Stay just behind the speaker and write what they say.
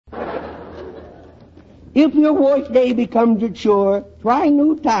If your wash day becomes a chore, try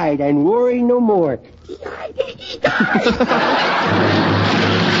new Tide and worry no more. That's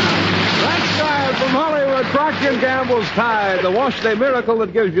Tide from Hollywood. Procter & Gamble's Tide, the wash day miracle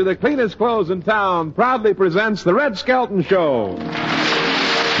that gives you the cleanest clothes in town, proudly presents the Red Skelton Show.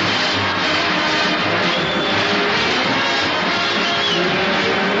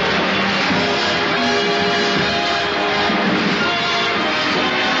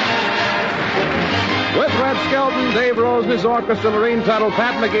 With Red Skelton, Dave Rose and his orchestra, Marine Tuttle,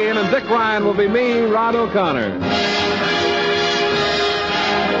 Pat McGeehan, and Dick Ryan will be me, Rod O'Connor.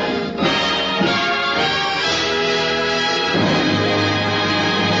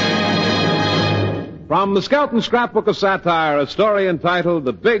 From the Skelton Scrapbook of Satire, a story entitled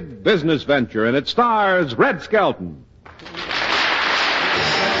The Big Business Venture, and it stars Red Skelton.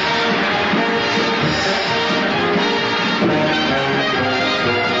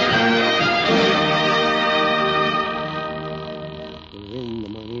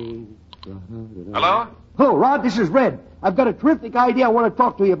 Hello? Hello, Rod. This is Red. I've got a terrific idea I want to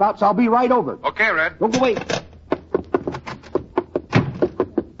talk to you about, so I'll be right over. Okay, Red. Don't go away.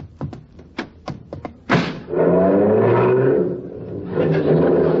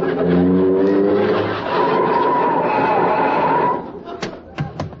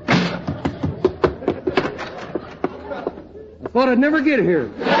 I thought I'd never get here.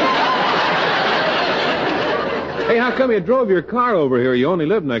 Hey, how come you drove your car over here? You only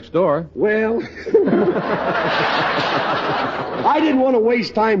live next door. Well, I didn't want to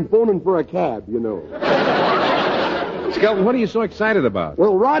waste time phoning for a cab, you know. Skelton, what are you so excited about?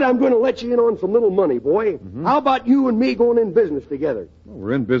 Well, Rod, I'm going to let you in on some little money, boy. Mm-hmm. How about you and me going in business together? Well,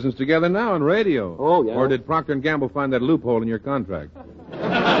 we're in business together now on radio. Oh, yeah? Or did Procter & Gamble find that loophole in your contract?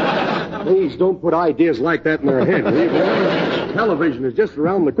 Please don't put ideas like that in their head. Television is just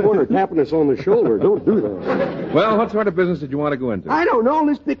around the corner tapping us on the shoulder. Don't do that. Well, what sort of business did you want to go into? I don't know.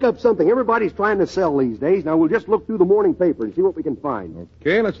 Let's pick up something. Everybody's trying to sell these days. Now, we'll just look through the morning paper and see what we can find.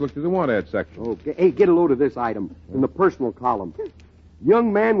 Okay, let's look through the want ad section. Okay. Hey, get a load of this item in the personal column.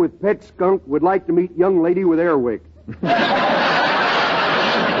 Young man with pet skunk would like to meet young lady with airwick.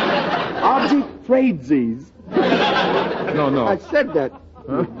 Object tradesies. No. I said that.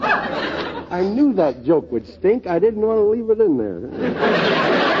 Huh? I knew that joke would stink. I didn't want to leave it in there.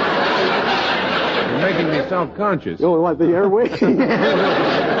 You're making me self-conscious. Oh, what, the airwick?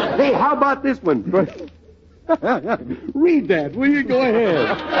 Hey, how about this one? Read that, will you? Go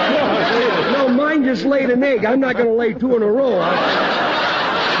ahead. No, mine just laid an egg. I'm not going to lay two in a row.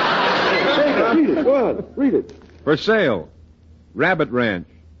 Read it. Go on. Read it. For sale, Rabbit Ranch.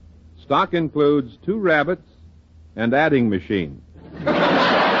 Stock includes 2 rabbits and adding machine. I'm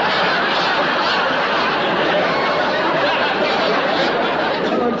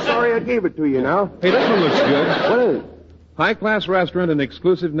sorry I gave it to you now. Hey, this one looks good. What is it? High-class restaurant in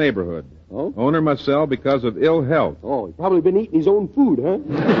exclusive neighborhood. Oh? Owner must sell because of ill health. Oh, he's probably been eating his own food, huh?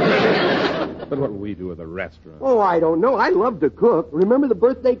 But what will we do with a restaurant? Oh, I don't know. I love to cook. Remember the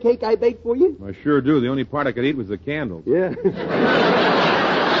birthday cake I baked for you? I sure do. The only part I could eat was the candles. Yeah.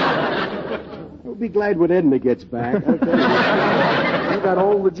 We'll be glad when Edna gets back. You got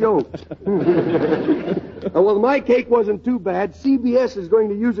all the jokes. Well, my cake wasn't too bad. CBS is going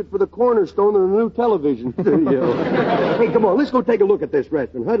to use it for the cornerstone of the new television studio. Hey, come on, let's go take a look at this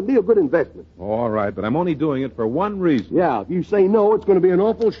restaurant. It'll be a good investment. All right, but I'm only doing it for one reason. Yeah, if you say no, it's going to be an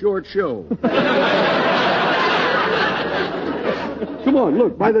awful short show. Come on,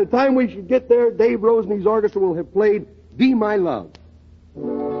 look. By the time we should get there, Dave Rose and his orchestra will have played Be My Love.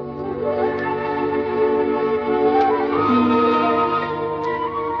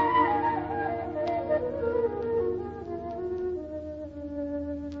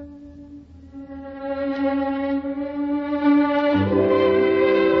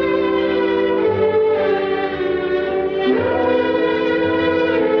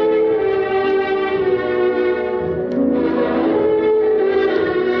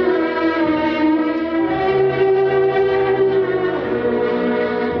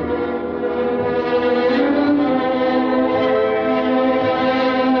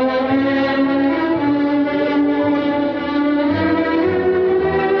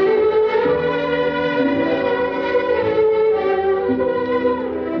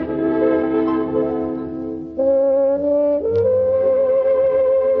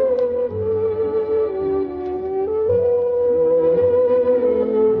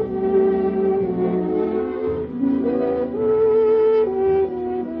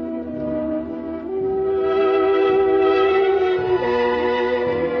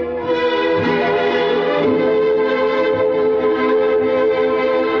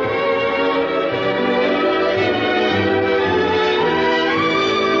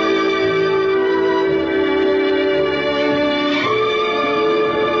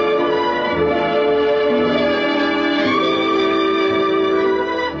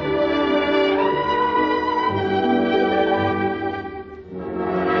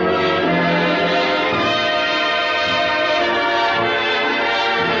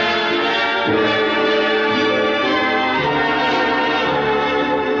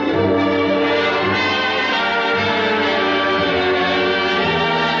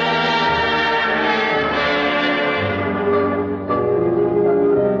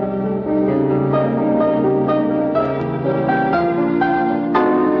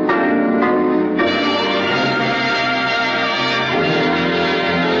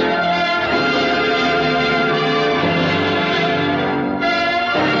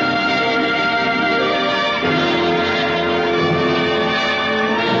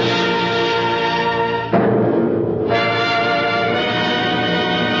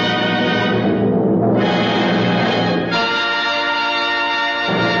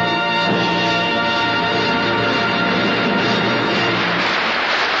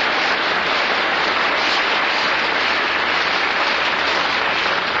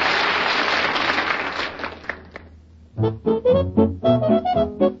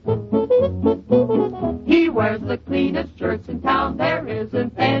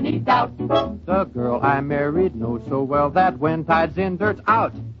 isn't any doubt. The girl I married knows so well that when Tide's in, dirt's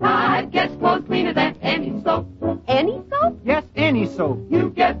out. Tide gets clothes cleaner than any soap. Any soap? Yes, any soap. You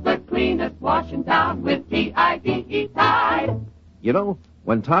get the cleanest wash in town with T-I-D-E, Tide. You know,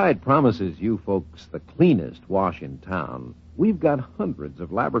 when Tide promises you folks the cleanest wash in town, we've got hundreds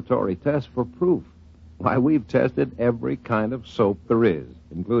of laboratory tests for proof. Why, we've tested every kind of soap there is,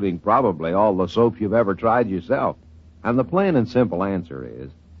 including probably all the soaps you've ever tried yourself. And the plain and simple answer is,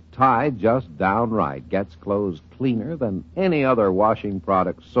 Tide just downright gets clothes cleaner than any other washing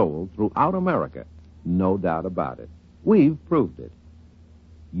product sold throughout America. No doubt about it. We've proved it.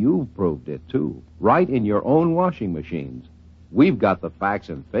 You've proved it, too, right in your own washing machines. We've got the facts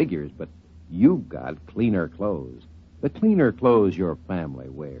and figures, but you've got cleaner clothes. The cleaner clothes your family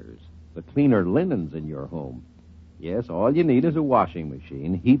wears. The cleaner linens in your home. Yes, all you need is a washing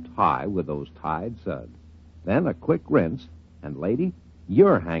machine heaped high with those Tide suds. Then a quick rinse, and lady,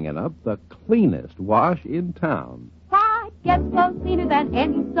 you're hanging up the cleanest wash in town. Tide gets clothes cleaner than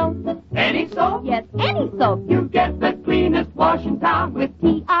any soap. Any soap? Yes, any soap. You get the cleanest wash in town with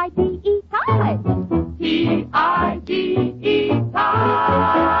T-I-D-E, Tide. T-I-D-E,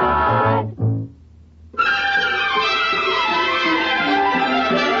 Tide.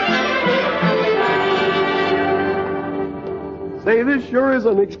 Say, this sure is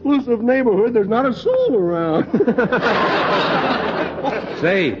an exclusive neighborhood. There's not a soul around.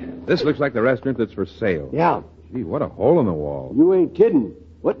 Say, this looks like the restaurant that's for sale. Yeah. Gee, what a hole in the wall. You ain't kidding.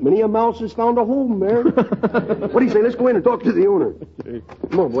 What, many a mouse has found a home there? What do you say? Let's go in and talk to the owner.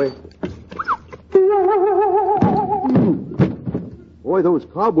 Come on, boy. Boy, those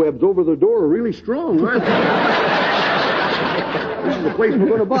cobwebs over the door are really strong, aren't they? This is the place we're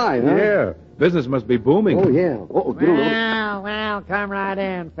going to buy, huh? Yeah. Business must be booming. Oh, yeah. Uh-oh, get Well, come right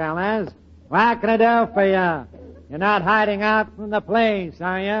in, fellas. What can I do for you? You're not hiding out from the police,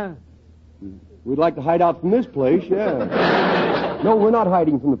 are you? We'd like to hide out from this place, yeah. No, we're not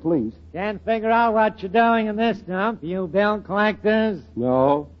hiding from the police. Can't figure out what you're doing in this dump, you bill collectors.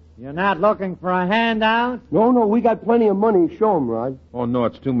 No. You're not looking for a handout? No, we got plenty of money. Show 'em, Rod. Oh, no,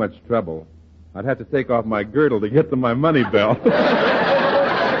 it's too much trouble. I'd have to take off my girdle to get to my money belt.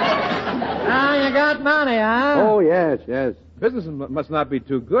 Now you got money, huh? Oh, yes. Business must not be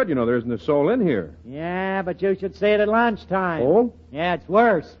too good. You know, there isn't a soul in here. Yeah, but you should see it at lunchtime. Oh? Yeah, it's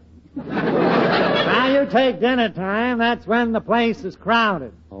worse. Now you take dinner time, that's when the place is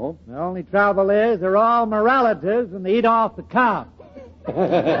crowded. Oh? The only trouble is they're all my relatives and they eat off the cup.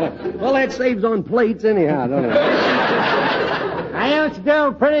 Well, that saves on plates anyhow, doesn't it? I used to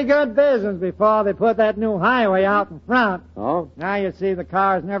do pretty good business before they put that new highway out in front. Oh? Now you see the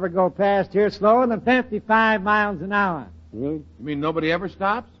cars never go past here slower than 55 miles an hour. Really? You mean nobody ever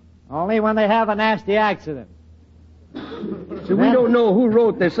stops? Only when they have a nasty accident. See, we don't know who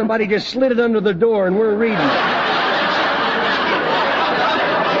wrote this. Somebody just slid it under the door and we're reading.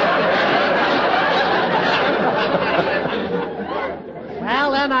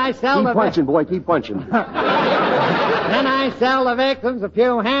 Well, then I sell Keep punching, boy. Keep punching. Then I sell the victims a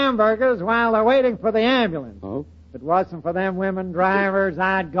few hamburgers while they're waiting for the ambulance. Oh? If it wasn't for them women drivers,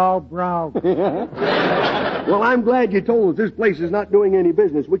 I'd go broke. Well, I'm glad you told us this place is not doing any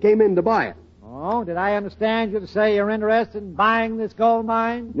business. We came in to buy it. Oh, did I understand you to say you're interested in buying this gold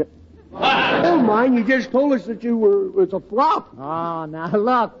mine? Yeah. Gold mine? You just told us that it's a flop. Oh, now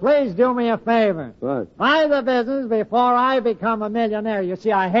look, please do me a favor. What? Buy the business before I become a millionaire. You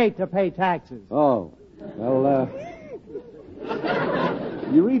see, I hate to pay taxes. Oh. Well,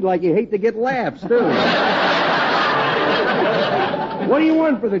 you read like you hate to get laughs, too. What do you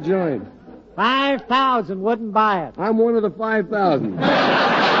want for the joint? 5,000 wouldn't buy it. I'm one of the 5,000.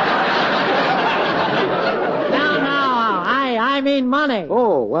 I mean money.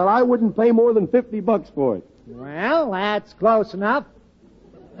 Oh, well, I wouldn't pay more than $50 for it. Well, that's close enough.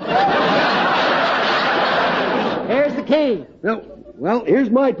 Here's the key. No, well, here's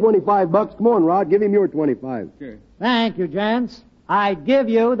my $25. Come on, Rod, give him your 25. Sure. Thank you, gents. I give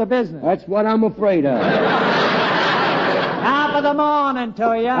you the business. That's what I'm afraid of. Top of the morning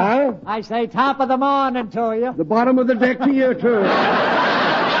to you. Huh? I say top of the morning to you. The bottom of the deck to you, too.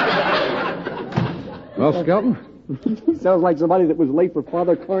 Well, Skelton? Sounds like somebody that was late for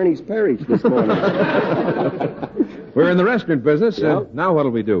Father Carney's parish this morning. We're in the restaurant business. Yeah. Now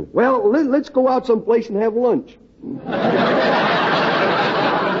what'll we do? Well, let's go out someplace and have lunch.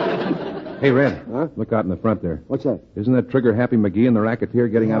 Hey, Red. Huh? Look out in the front there. What's that? Isn't that Trigger Happy McGee and the racketeer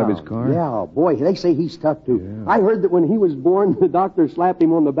getting out of his car? Yeah, boy, they say he's tough, too. Yeah. I heard that when he was born, the doctor slapped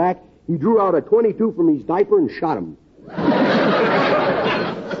him on the back. He drew out a .22 from his diaper and shot him.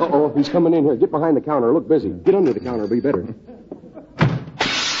 Uh-oh, he's coming in here. Get behind the counter. Look busy. Get under the counter. It'll be better.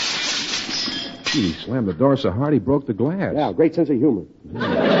 He slammed the door so hard he broke the glass. Yeah, great sense of humor.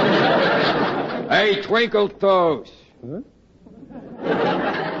 Hey, Twinkle Toes. Huh?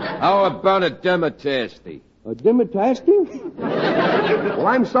 How about a Demetasty? A Demetasty? Well,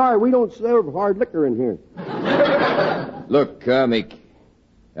 I'm sorry, we don't serve hard liquor in here. Look, comic.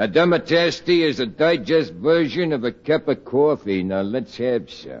 A Demetasty is a digest version of a cup of coffee. Now, let's have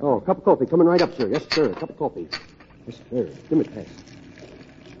some. Oh, a cup of coffee coming right up, sir. Yes, sir, a cup of coffee. Yes, sir, Demetasty.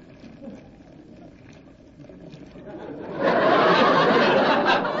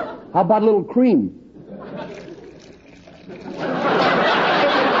 How about a little cream?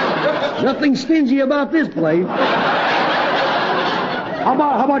 Nothing stingy about this place. How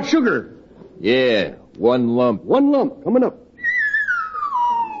about sugar? Yeah, one lump. One lump coming up.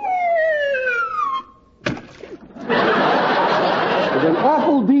 It's an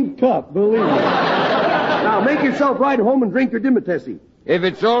awful deep cup, believe me. Now make yourself right home and drink your Demetasty. If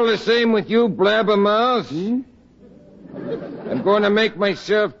it's all the same with you, blabbermouth, I'm going to make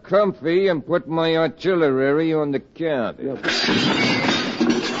myself comfy and put my artillery on the counter. Yeah.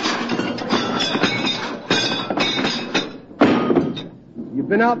 You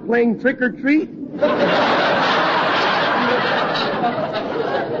been out playing trick or treat?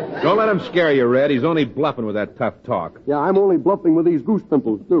 Don't let him scare you, Red. He's only bluffing with that tough talk. Yeah, I'm only bluffing with these goose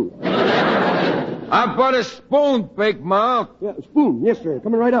pimples, too. How about a spoon, big mouth? Yeah, a spoon. Yes, sir.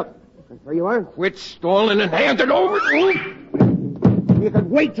 Coming right up. There you are. Quit stalling and hand it over. You could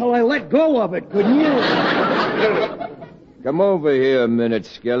wait till I let go of it, couldn't you? Come over here a minute,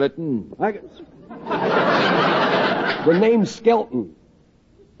 Skeleton. The name's Skelton.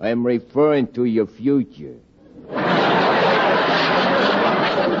 I'm referring to your future.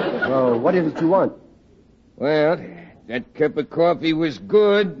 Oh, what is it you want? Well, that cup of coffee was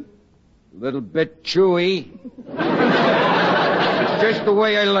good. A little bit chewy. It's just the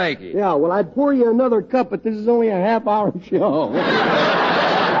way I like it. Yeah, well, I'd pour you another cup, but this is only a half-hour show. All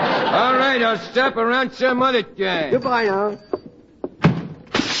right, I'll stop around some other time. Goodbye now.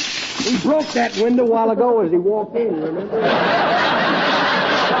 He broke that window a while ago as he walked in, remember?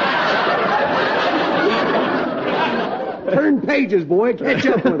 Turn pages, boy. Catch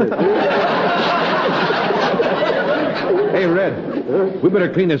up with it. Hey, Red, we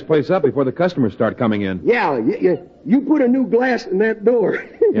better clean this place up before the customers start coming in. Yeah, you put a new glass in that door.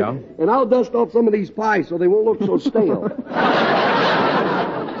 Yeah? And I'll dust off some of these pies so they won't look so stale.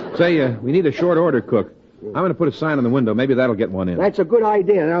 Say, we need a short order cook. I'm going to put a sign on the window. Maybe that'll get one in. That's a good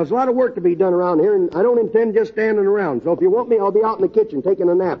idea. Now, there's a lot of work to be done around here, and I don't intend just standing around. So if you want me, I'll be out in the kitchen taking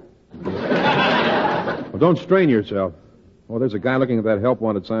a nap. Well, don't strain yourself. Oh, there's a guy looking at that help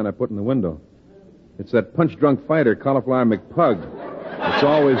wanted sign I put in the window. It's that punch-drunk fighter, Cauliflower McPug. It's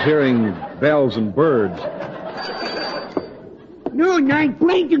always hearing bells and birds. No, nice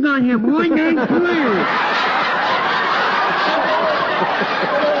plate you got here, boy. Nice plate.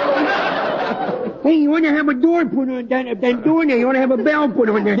 Hey, you want to have a door put on that door there? You want to have a bell put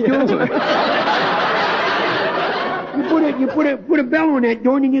on that door? You put a bell on that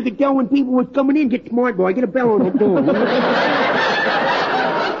door, and then you can tell when people was coming in. Get smart, boy. Get a bell on that door.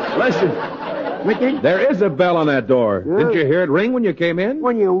 Listen. What then? There is a bell on that door. Yeah. Didn't you hear it ring when you came in?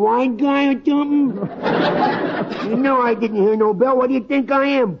 What, you a wine guy or something? You know I didn't hear no bell. What do you think I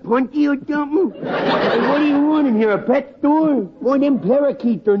am, Punchy or something? Hey, what do you want in here, a pet store? Boy, them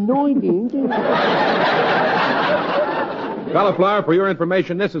parakeets are noisy, ain't they? Cauliflower, for your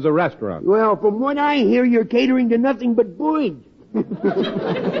information, this is a restaurant. Well, from what I hear, you're catering to nothing but birds. Why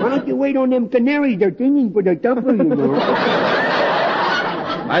don't you wait on them canaries? They're singing for the supper, you know.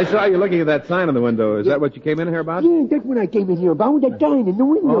 I saw you looking at that sign on the window. Is that what you came in here about? Yeah, that's what I came in here about, that sign in the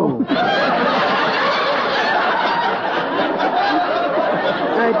window.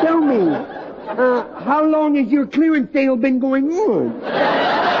 Tell me, how long has your clearance sale been going on?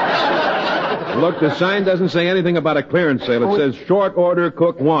 Look, the sign doesn't say anything about a clearance sale. It says short order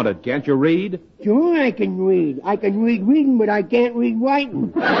cook wanted. Can't you read? Sure I can read. I can read reading, but I can't read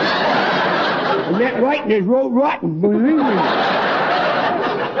writing. And that writing is rotten, believe me.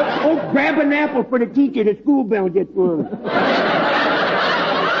 Oh, grab an apple for the teacher. The school bell gets rung.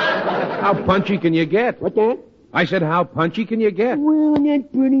 How punchy can you get? What's that? I said, how punchy can you get? Well, that's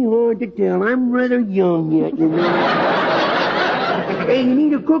pretty hard to tell. I'm rather young yet, you know. Hey, you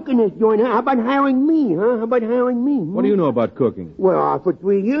need a cook in this joint, huh? How about hiring me, huh? How about hiring me? What do you know about cooking? Well, for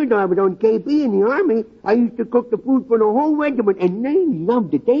 3 years I was on KP in the Army. I used to cook the food for the whole regiment, and they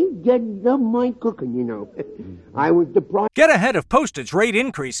loved it. They just loved my cooking, you know. I was the prime. Get ahead of postage rate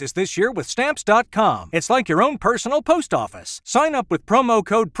increases this year with Stamps.com. It's like your own personal post office. Sign up with promo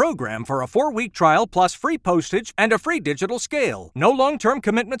code PROGRAM for a 4-week trial plus free postage and a free digital scale. No long-term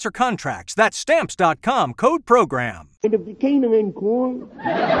commitments or contracts. That's Stamps.com, code PROGRAM. Of the Canine Corps.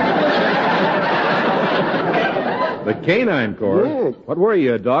 The Canine Corps? Yes. What were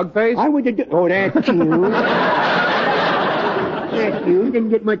you, a dog face? I was a... Oh, that's cute. That's cute. Didn't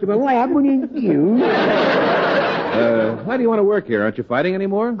get much of a laugh, but it's cute. Why do you want to work here? Aren't you fighting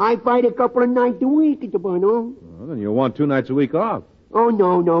anymore? I fight a couple of nights a week at the Bono. Well, then you'll want 2 nights a week off. Oh,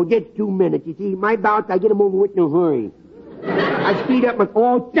 no, just 2 minutes. You see, my bouts, I get them over with in a hurry. I speed up my...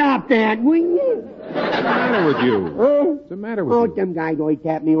 Oh, stop that, will you? What's the matter with you? What's the matter with you? Some guys always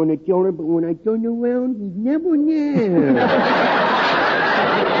tap me on the shoulder, but when I turn around, he's never there.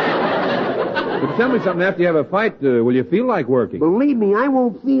 But tell me something, after you have a fight, will you feel like working? Believe me, I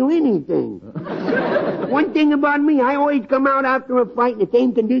won't feel anything. One thing about me, I always come out after a fight in the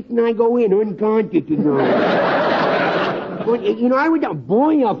same condition I go in, unconscious, you know. But, you know, I was a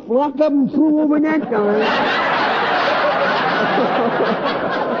boy, a flock of them flew over that time.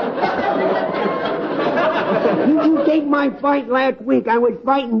 You take my fight last week. I was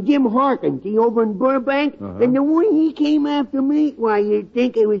fighting Jim Harkins, see, over in Burbank. And the way he came after me, why, you'd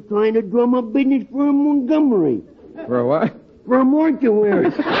think I was trying to drum up business for Montgomery. For a what? For a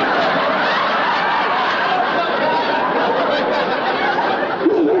mortuary.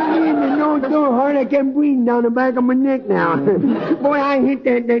 So hard I kept breathing down the back of my neck now. Boy, I hit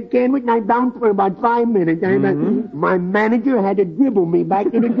that canvas and I bounced for about 5 minutes. My manager had to dribble me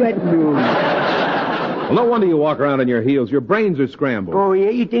back to the dressing room. Well, no wonder you walk around on your heels. Your brains are scrambled. Oh, yeah?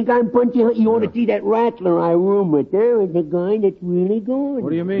 You think I'm punchy? You ought to see that rattler I room with. There is a guy that's really good. What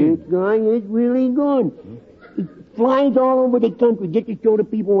do you mean? This guy is really good. He flies all over the country just to show the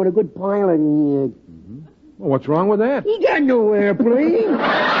people what a good pilot he is. Well, what's wrong with that? He got no airplane.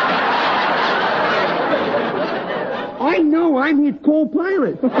 I know, I'm his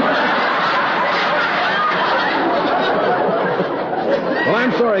co-pilot. Well,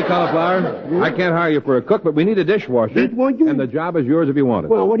 I'm sorry, Cauliflower. I can't hire you for a cook, but we need a dishwasher. Dishwasher? And the job is yours if you want it.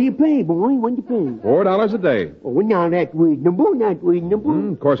 Well, what do you pay, boy? What do you pay? $4 a day. Oh, now that's reasonable,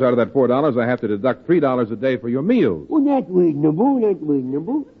 Of course, out of that $4, I have to deduct $3 a day for your meals. Well, that's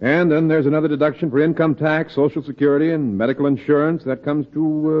reasonable. And then there's another deduction for income tax, Social Security, and medical insurance. That comes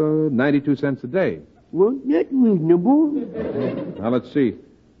to 92 cents a day. Well, that's reasonable. Now, let's see.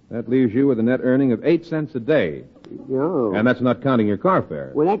 That leaves you with a net earning of 8 cents a day. Yeah. And that's not counting your car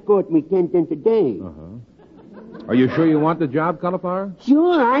fare. Well, that cost me 10 cents a day. Are you sure you want the job, Cauliflower?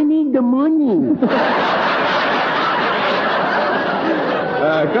 Sure, I need the money.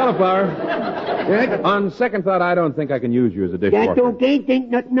 Cauliflower, on second thought, I don't think I can use you as a dishwasher. That's okay. Think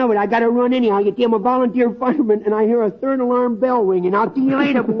nothing of it. I got to run anyhow. You see, I'm a volunteer fireman, and I hear a third alarm bell ringing. I'll see you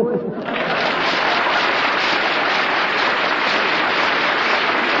later, boy.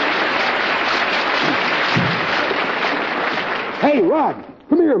 Hey, Rod,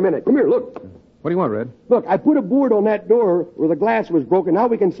 come here a minute. Come here, look. What do you want, Red? Look, I put a board on that door where the glass was broken. Now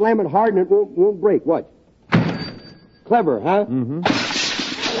we can slam it hard and it won't break. Watch. Clever, huh? Mm-hmm.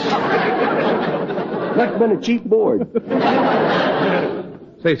 That's been a cheap board.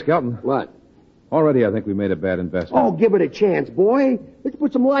 Say, Skelton. What? Already I think we made a bad investment. Oh, give it a chance, boy. Let's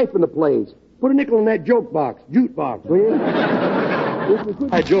put some life in the place. Put a nickel in that jute box, will you?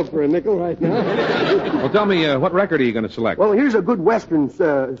 I joke for a nickel right now. Well, tell me, what record are you going to select? Well, here's a good Western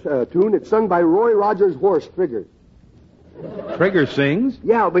tune. It's sung by Roy Rogers' horse, Trigger. Trigger sings?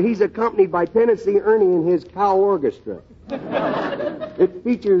 Yeah, but he's accompanied by Tennessee Ernie and his cow orchestra. It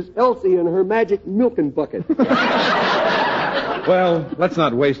features Elsie and her magic milking bucket. Well, let's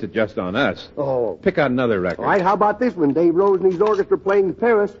not waste it just on us. Oh. Pick out another record. All right, how about this one? Dave Rose and his orchestra playing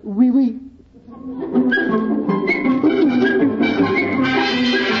Paris. Oui, oui.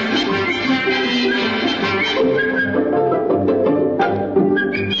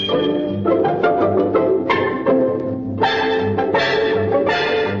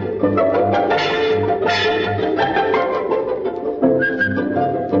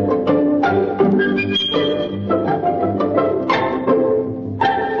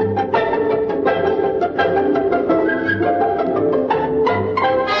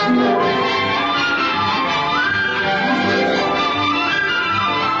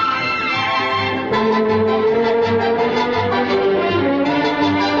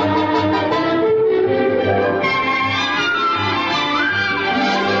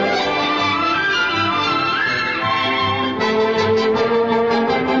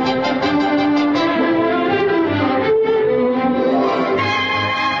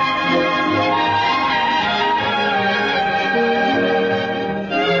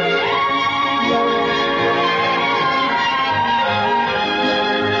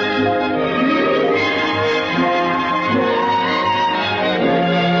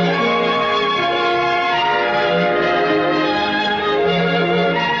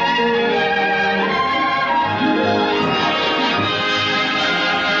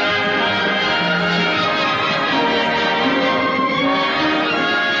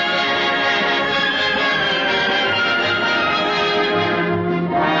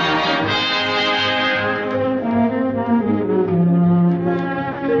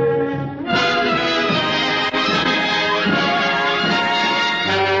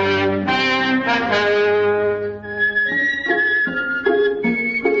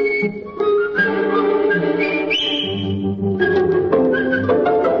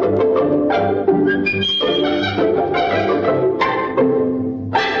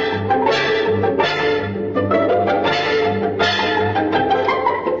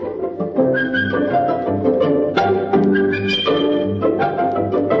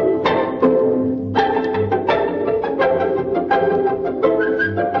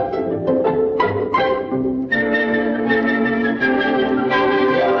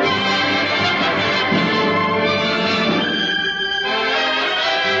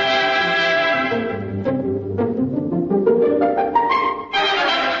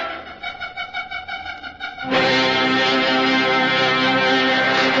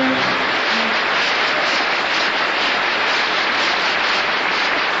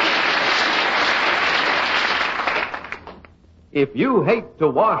 If you hate to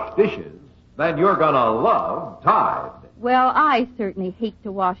wash dishes, then you're gonna love Tide. Well, I certainly hate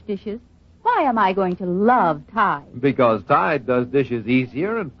to wash dishes. Why am I going to love Tide? Because Tide does dishes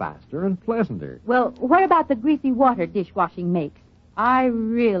easier and faster and pleasanter. Well, what about the greasy water dishwashing makes? I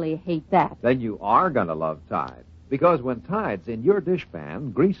really hate that. Then you are gonna love Tide. Because when Tide's in your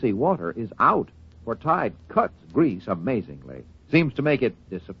dishpan, greasy water is out. For Tide cuts grease amazingly. Seems to make it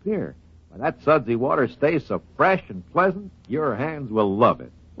disappear. When that sudsy water stays so fresh and pleasant, your hands will love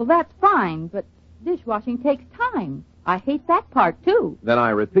it. Well, that's fine, but dishwashing takes time. I hate that part, too. Then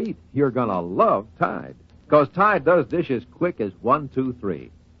I repeat, you're gonna love Tide. Because Tide does dishes quick as 1, 2,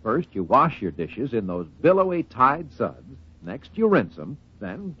 3. First, you wash your dishes in those billowy Tide suds. Next, you rinse them.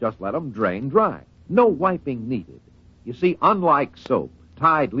 Then, just let them drain dry. No wiping needed. You see, unlike soap,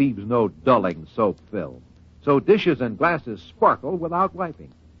 Tide leaves no dulling soap film. So dishes and glasses sparkle without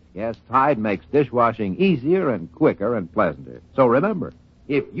wiping. Yes, Tide makes dishwashing easier and quicker and pleasanter. So remember,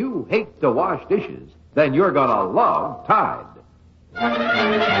 if you hate to wash dishes, then you're gonna love Tide.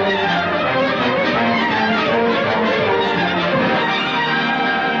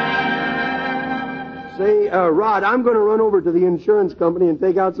 Say, Rod, I'm going to run over to the insurance company and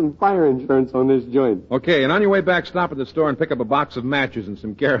take out some fire insurance on this joint. Okay, and on your way back, stop at the store and pick up a box of matches and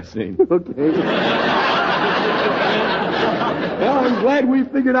some kerosene. Okay. Well, I'm glad we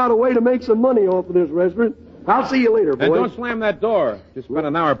figured out a way to make some money off of this restaurant. I'll see you later, boys. And don't slam that door. Just spent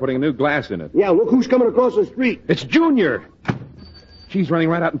an hour putting a new glass in it. Yeah, look who's coming across the street. It's Junior. She's running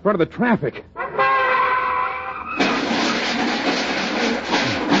right out in front of the traffic.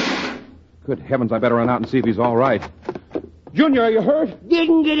 Good heavens, I better run out and see if he's all right. Junior, are you hurt?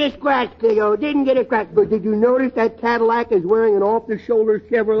 Didn't get a scratch, kiddo. Didn't get a scratch. But did you notice that Cadillac is wearing an off-the-shoulder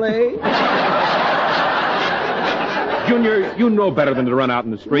Chevrolet? Junior, you know better than to run out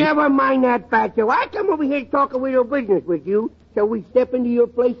in the street. Never mind that, Fatso. I come over here to talk a little business with you. Shall we step into your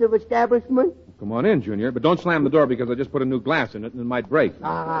place of establishment? Come on in, Junior, but don't slam the door because I just put a new glass in it and it might break.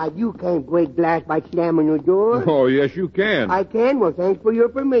 Ah, you can't break glass by slamming the door. Oh, yes, you can. I can? Well, thanks for your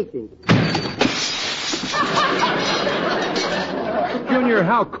permission. Junior,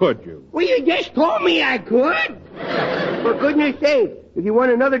 how could you? Well, you just told me I could. For goodness sake, if you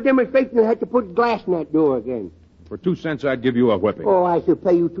want another demonstration, you have to put glass in that door again. For 2 cents, I'd give you a whipping. Oh, I should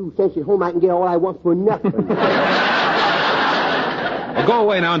pay you 2 cents at home. I can get all I want for nothing. Well, go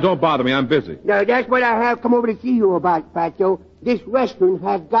away now and don't bother me. I'm busy. Now, that's what I have come over to see you about, Fatso. This restaurant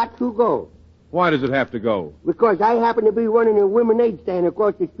has got to go. Why does it have to go? Because I happen to be running a lemonade stand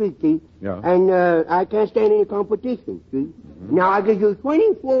across the street, see? Yeah. And I can't stand any competition, see? Mm-hmm. Now, I give you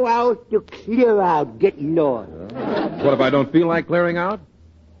 24 hours to clear out, get lost. What if I don't feel like clearing out?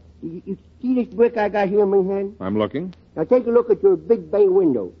 You see this brick I got here in my hand? I'm looking. Now, take a look at your big bay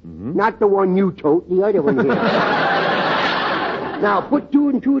window. Mm-hmm. Not the one you tote, the other one here. Now, put 2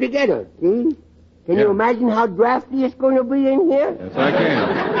 and 2 together, see? Can you imagine how drafty it's going to be in here? Yes, I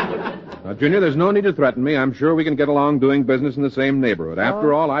can. Now, Junior, there's no need to threaten me. I'm sure we can get along doing business in the same neighborhood.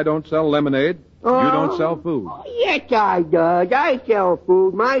 After all, I don't sell lemonade. You don't sell food. Oh, yes, I does. I sell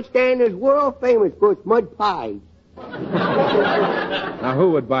food. My stand is world famous for its mud pies. Now,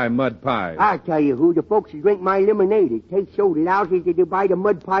 who would buy mud pies? I'll tell you who. The folks who drink my lemonade. It tastes so lousy that they buy the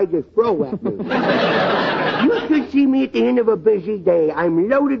mud pies just throw at me. You should see me at the end of a busy day. I'm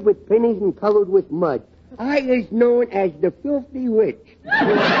loaded with pennies and covered with mud. I is known as the filthy rich.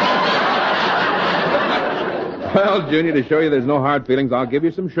 Well, Junior, to show you there's no hard feelings, I'll give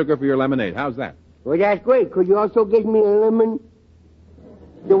you some sugar for your lemonade. How's that? Well, that's great. Could you also give me a lemon?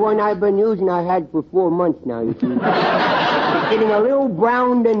 The one I've been using I had for 4 months now, you see. It's getting a little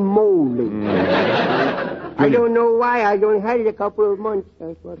browned and moldy. I don't know why. I don't had it a couple of months.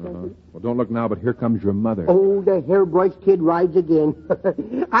 That's what I did. Well, don't look now, but here comes your mother. Oh, the hairbrush kid rides again.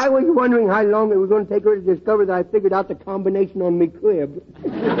 I was wondering how long it was going to take her to discover that I figured out the combination on me crib.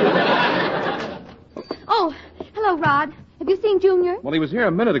 Oh, hello, Rod. Have you seen Junior? Well, he was here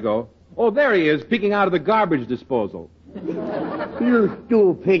a minute ago. Oh, there he is, peeking out of the garbage disposal. You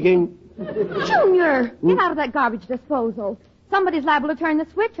stool pigeon. Junior, get out of that garbage disposal. Somebody's liable to turn the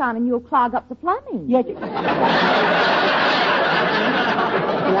switch on and you'll clog up the plumbing. Yes. Well,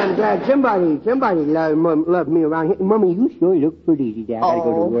 I'm glad somebody loved me around here. Mommy, you sure look pretty today. I gotta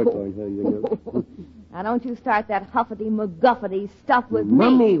go to work on her, you know. Now, don't you start that huffety-McGuffety stuff with me.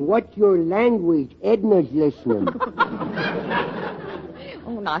 Mommy, what's your language? Edna's listening.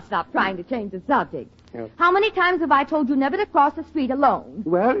 Oh, now stop trying to change the subject. Yeah. How many times have I told you never to cross the street alone?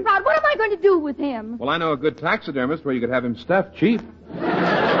 Well? Rod, what am I going to do with him? Well, I know a good taxidermist where you could have him stuffed cheap.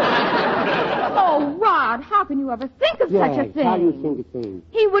 Oh, Rod, how can you ever think of such a thing? How do you think of things?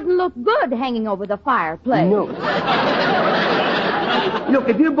 He wouldn't look good hanging over the fireplace. No. Look,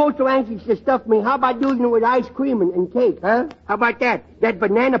 if you're both so anxious to stuff me, how about doing it with ice cream and cake, huh? How about that? That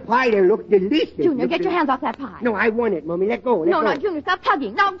banana pie there looks delicious. Junior, get your hands off that pie. No, I want it, Mommy. Let go. No, Junior, stop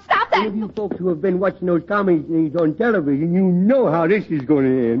tugging. No, stop that. Any of you folks who have been watching those comedies on television, you know how this is going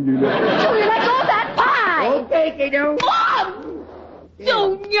to end, you know. Junior, let go of that pie. Okay, kiddo. Oh,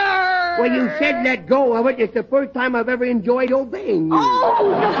 Junior! Well, you said let go of it. It's the first time I've ever enjoyed obeying you.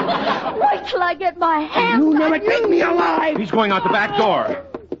 Oh, wait till I get my hands You on never you. take me alive. He's going out the back door.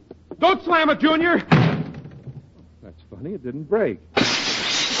 Don't slam it, Junior. That's funny. It didn't break.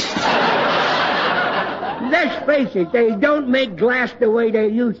 Let's face it, they don't make glass the way they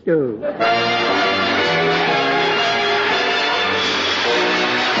used to.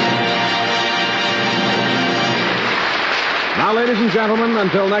 Now, ladies and gentlemen,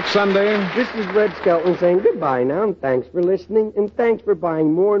 until next Sunday. This is Red Skelton saying goodbye now, and thanks for listening, and thanks for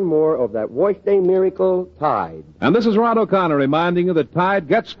buying more and more of that Wash Day Miracle Tide. And this is Rod O'Connor reminding you that Tide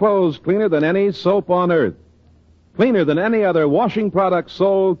gets clothes cleaner than any soap on earth. Cleaner than any other washing product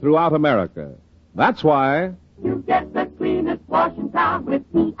sold throughout America. That's why... You get the cleanest wash in town with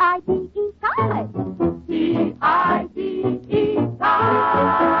T-I-D-E Tide. T-I-D-E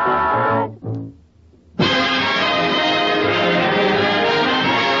Tide.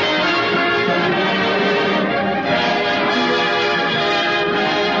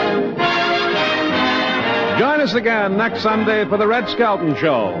 Join us again next Sunday for the Red Skelton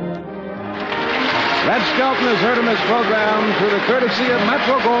Show. Red Skelton is heard in this program through the courtesy of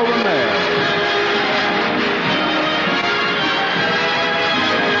Metro-Goldwyn Mayer.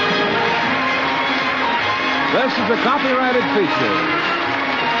 This is a copyrighted feature.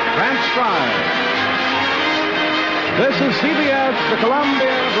 Transcribed. This is CBS, the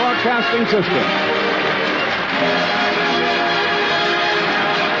Columbia Broadcasting System.